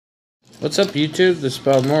What's up YouTube, this is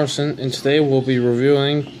Bob Morrison, and today we'll be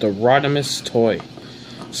reviewing the Rodimus toy.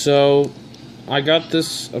 So, I got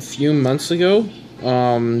this a few months ago.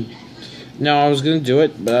 Now I was going to do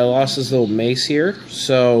it, but I lost this little mace here,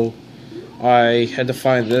 so I had to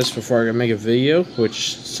find this before I could make a video,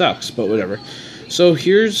 which sucks, but whatever. So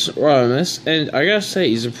here's Rodimus, and I gotta say,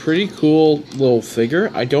 he's a pretty cool little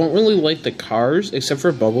figure. I don't really like the cars, except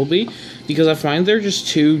for Bumblebee, because I find they're just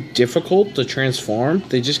too difficult to transform.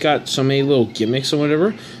 They just got so many little gimmicks or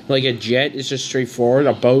whatever. Like a jet is just straightforward,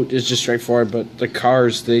 a boat is just straightforward, but the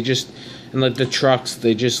cars, they just, and like the trucks,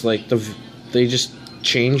 they just they just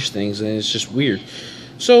change things, and it's just weird.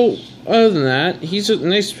 So, other than that, he's a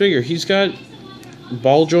nice figure. He's got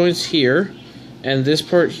ball joints here, and this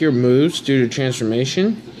part here moves due to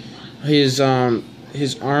transformation. His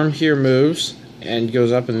arm here moves and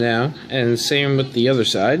goes up and down, and same with the other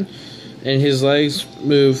side. And his legs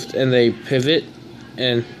move and they pivot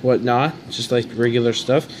and whatnot, just like regular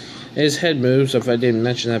stuff. And his head moves, if I didn't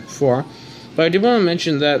mention that before. But I did want to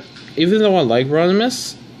mention that even though I like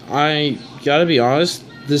Rodimus, I gotta be honest,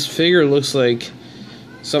 this figure looks like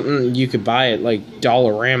something you could buy at like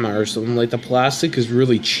Dollarama or something. Like the plastic is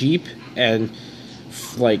really cheap and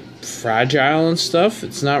like fragile and stuff.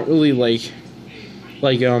 It's not really like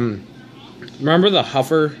remember the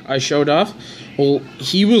Huffer I showed off? Well,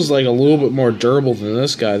 he was like a little bit more durable than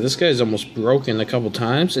this guy. This guy's almost broken a couple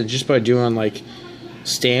times, and just by doing like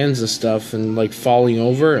stands and stuff and like falling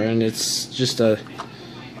over, and it's just a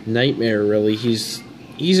nightmare really. He's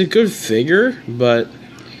a good figure, but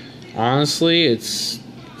honestly it's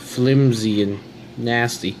flimsy and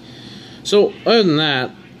nasty. So other than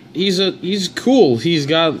that, he's cool. He's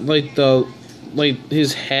got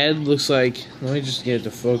his head looks like, let me just get it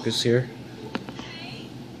to focus here.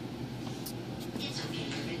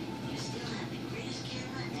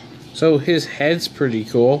 So his head's pretty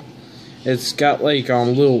cool. It's got like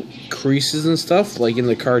little creases and stuff like in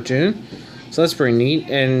the cartoon. So that's pretty neat.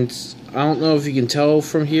 And I don't know if you can tell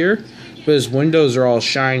from here, but his windows are all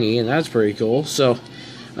shiny, and that's pretty cool. So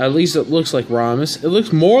at least it looks like Rodimus. It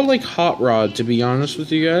looks more like Hot Rod, to be honest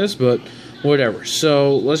with you guys, but whatever.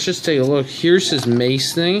 So let's just take a look. Here's his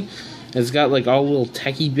mace thing. It's got like all little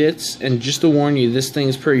techie bits, and just to warn you, this thing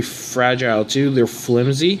is pretty fragile too. They're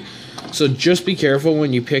flimsy, so just be careful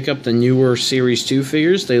when you pick up the newer Series 2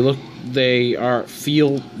 figures. They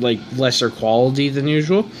feel like lesser quality than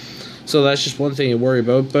usual. So that's just one thing to worry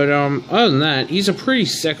about. But other than that, he's a pretty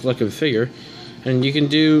sick looking figure, and you can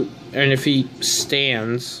do. And if he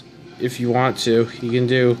stands, if you want to, you can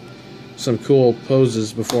do some cool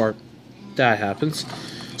poses before that happens.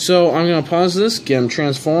 So I'm going to pause this, get him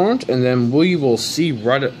transformed, and then we will see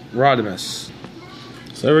Rodimus.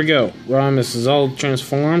 So there we go. Rodimus is all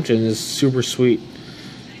transformed and is super sweet.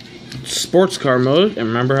 Sports car mode, and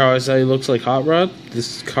remember how I said he looks like Hot Rod?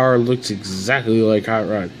 This car looks exactly like Hot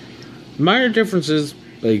Rod. Minor differences,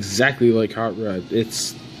 but exactly like Hot Rod.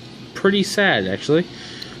 It's pretty sad, actually.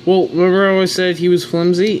 Well, remember I always said he was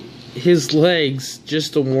flimsy? His legs,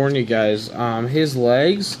 just to warn you guys, his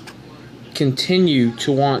legs continue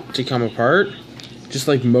to want to come apart, just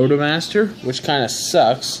like Motomaster, which kind of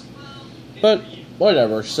sucks, but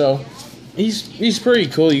whatever. So he's pretty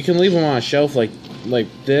cool. You can leave him on a shelf like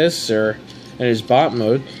this, or in his bot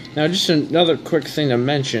mode. Now, just another quick thing to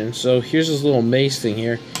mention. So here's this little mace thing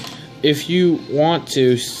here. If you want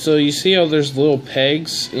to, so you see how there's little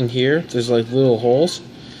pegs in here? There's like little holes.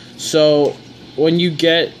 So when you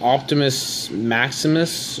get Optimus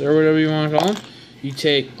Maximus, or whatever you want to call him, you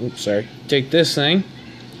take this thing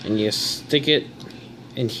and you stick it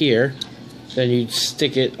in here. Then you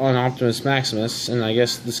stick it on Optimus Maximus, and I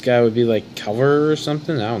guess this guy would be like cover or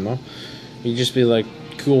something. I don't know. He'd just be like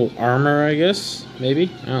cool armor, I guess,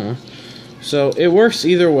 maybe. I don't know. So it works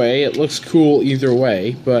either way. It looks cool either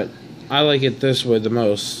way, but I like it this way the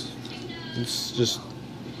most. It's just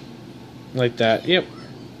like that. Yep.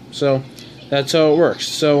 So that's how it works.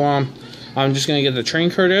 So I'm just gonna get the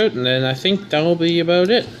train card out, and then I think that'll be about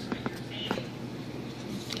it.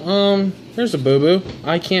 There's a boo-boo.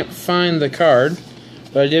 I can't find the card,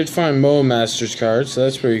 but I did find Motomaster's card, so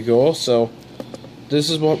that's pretty cool. So this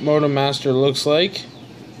is what Motomaster looks like.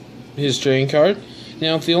 His train card.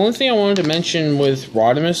 Now, the only thing I wanted to mention with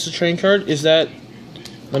Rodimus, the train card, is that,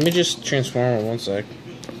 let me just transform it one sec.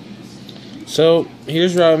 So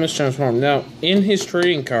here's Rodimus transformed. Now, in his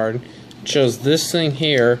trading card, it shows this thing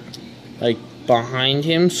here, like behind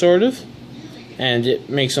him, sort of, and it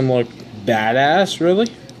makes him look badass, really.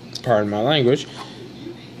 Pardon my language.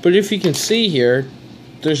 But if you can see here,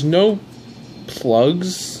 there's no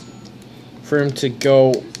plugs for him to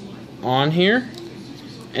go on here.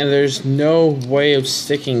 and there's no way of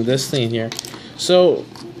sticking this thing here. So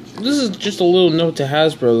this is just a little note to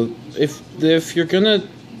Hasbro. If you're gonna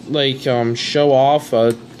like show off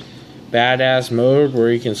a badass mode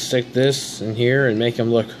where you can stick this in here and make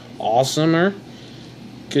them look awesomer,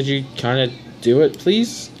 could you kind of do it,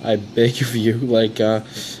 please? I beg of you. Like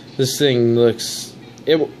this thing looks,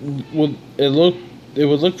 it would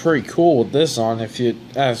look pretty cool with this on, if you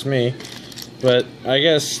ask me. But I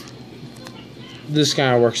guess this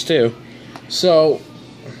kind of works too. So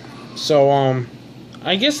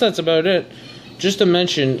I guess that's about it. Just to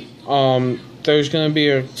mention, there's going to be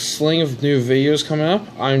a sling of new videos coming up.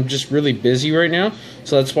 I'm just really busy right now,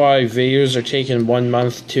 so that's why videos are taking 1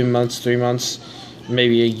 month, 2 months, 3 months,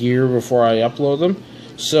 maybe a year before I upload them.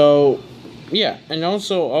 So, yeah, and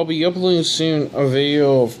also I'll be uploading soon a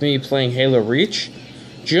video of me playing Halo Reach.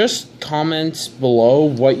 Just comment below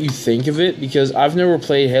what you think of it, because I've never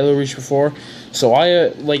played Halo Reach before. So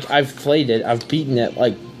I've played it, I've beaten it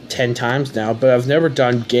like 10 times now, but I've never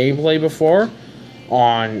done gameplay before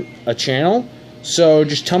on a channel. So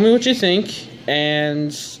just tell me what you think,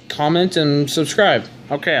 and comment and subscribe.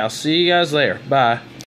 Okay, I'll see you guys later. Bye.